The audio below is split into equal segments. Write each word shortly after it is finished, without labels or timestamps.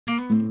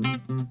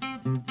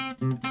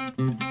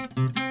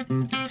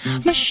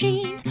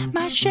machine,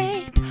 my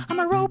shape. I'm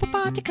a robot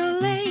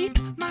particle ape.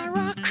 My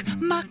rock,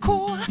 my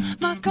core,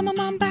 my come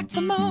on back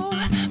for more.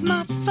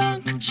 My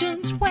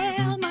functions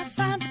well, my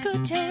signs a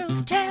good tale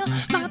to tell.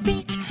 My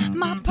beat,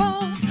 my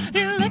pulse,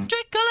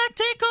 electric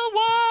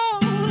wall.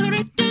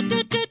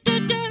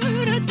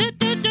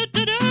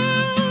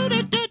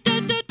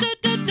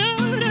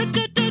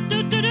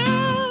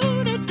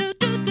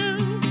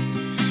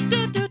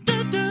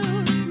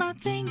 My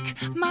think,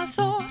 my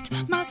thought,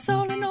 my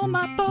soul and all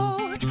my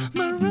board.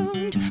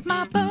 Marooned,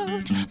 my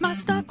boat, my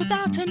stuck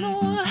without an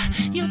oar.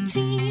 Your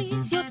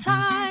tease, your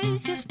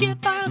ties, you're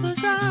scared by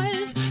others'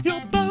 eyes.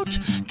 Your boat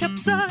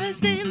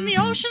capsized in the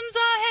oceans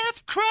I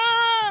have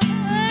cried.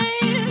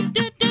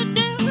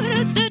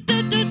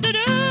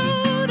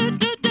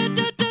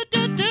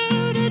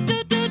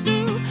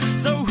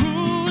 So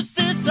who's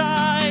this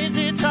I? Is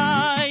it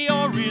I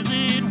or is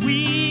it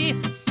we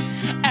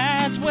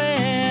as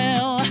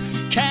well?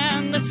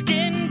 Can the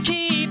skin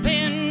keep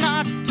in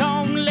not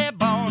only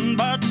bone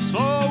but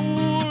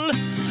soul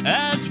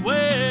as well?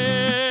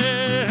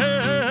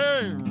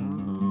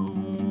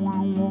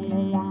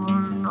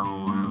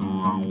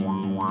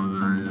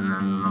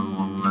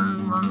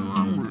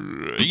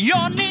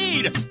 Your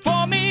need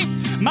for me,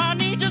 my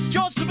need just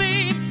yours to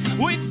be.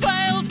 We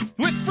failed,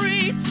 we're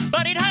free,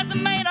 but it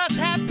hasn't made us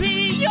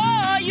happy.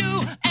 You're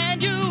you,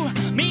 and you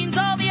means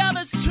all the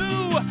others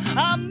too.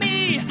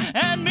 Me,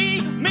 and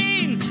me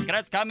means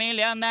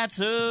Chameleon, that's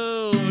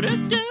who.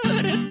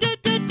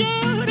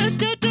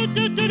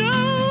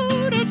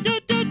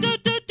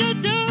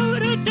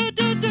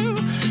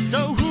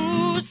 So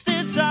who's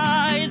this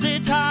I? Is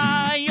it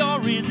I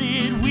or is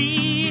it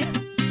we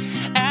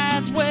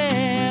as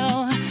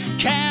well?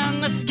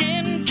 Can the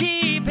skin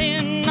keep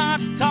in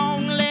not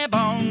only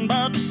bone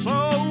but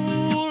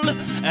soul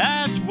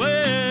as well?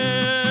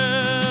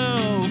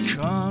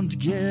 Can't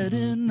get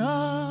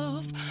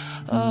enough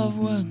of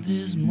what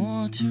there's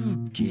more to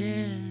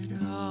get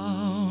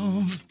of.